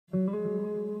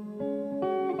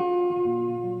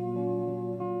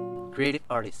Creative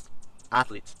artists,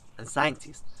 athletes, and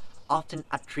scientists often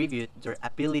attribute their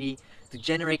ability to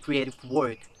generate creative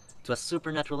work to a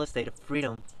supernatural state of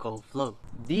freedom called flow.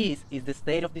 This is the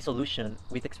state of dissolution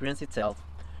with experience itself,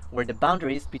 where the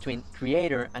boundaries between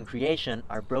creator and creation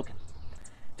are broken.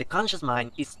 The conscious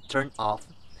mind is turned off,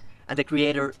 and the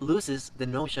creator loses the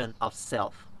notion of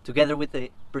self, together with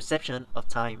the perception of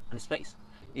time and space.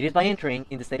 It is by entering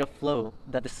in the state of flow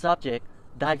that the subject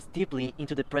dives deeply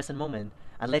into the present moment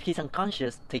and let his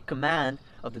unconscious take command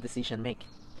of the decision making.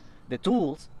 The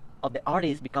tools of the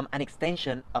artist become an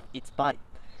extension of its body.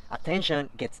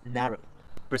 Attention gets narrowed.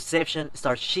 Perception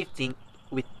starts shifting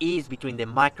with ease between the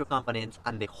micro components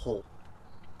and the whole.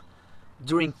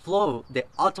 During flow, the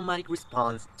automatic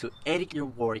response to edit your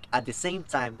work at the same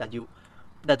time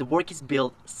that the work is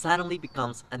built suddenly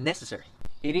becomes unnecessary.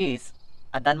 It is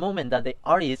at that moment that the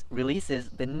artist releases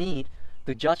the need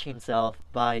to judge himself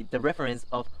by the reference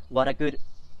of what a good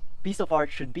piece of art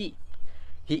should be.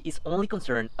 He is only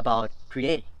concerned about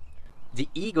creating. The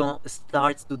ego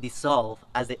starts to dissolve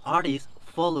as the artist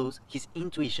follows his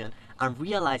intuition and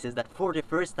realizes that for the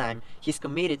first time he's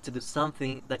committed to do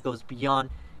something that goes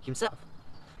beyond himself.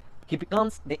 He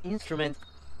becomes the instrument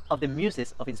of the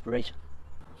muses of inspiration.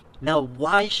 Now,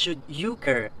 why should you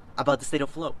care about the state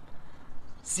of flow?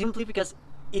 Simply because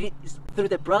it is through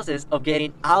the process of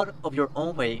getting out of your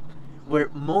own way where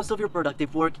most of your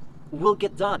productive work will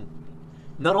get done.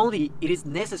 Not only it is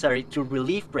necessary to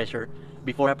relieve pressure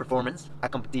before a performance, a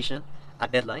competition, a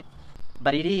deadline,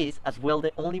 but it is as well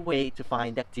the only way to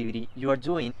find the activity you are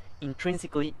doing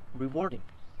intrinsically rewarding.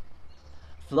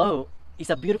 Flow is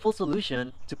a beautiful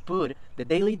solution to put the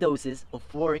daily doses of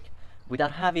work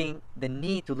without having the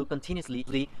need to look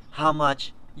continuously how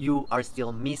much you are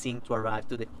still missing to arrive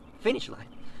to the finish line.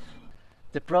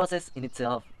 The process in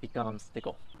itself becomes the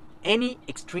goal. Any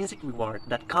extrinsic reward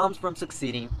that comes from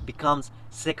succeeding becomes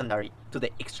secondary to the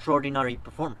extraordinary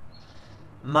performer.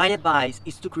 My advice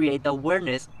is to create the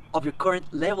awareness of your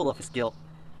current level of skill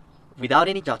without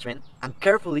any judgment and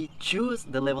carefully choose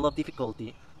the level of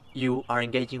difficulty you are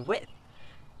engaging with.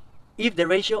 If the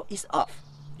ratio is off,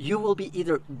 you will be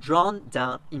either drawn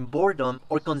down in boredom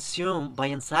or consumed by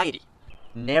anxiety.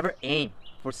 Never aim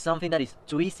for something that is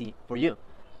too easy for you.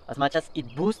 As much as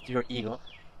it boosts your ego,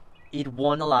 it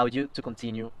won't allow you to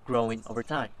continue growing over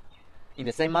time. In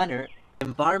the same manner,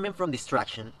 environment from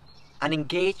distraction and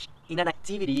engage in an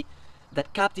activity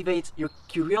that captivates your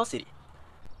curiosity.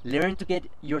 Learn to get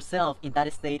yourself in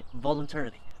that state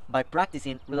voluntarily by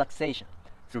practicing relaxation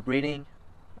through breathing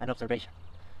and observation.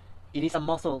 It is a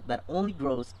muscle that only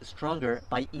grows stronger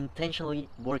by intentionally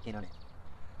working on it.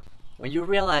 When you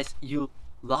realize you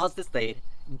lost the state,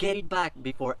 get it back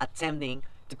before attempting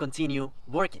to continue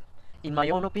working. In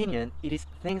my own opinion, it is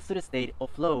thanks to the state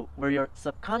of flow where your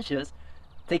subconscious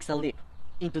takes a leap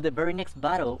into the very next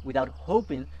battle without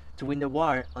hoping to win the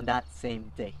war on that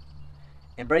same day.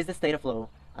 Embrace the state of flow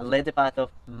and let the path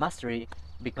of mastery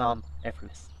become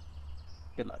effortless.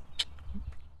 Good luck.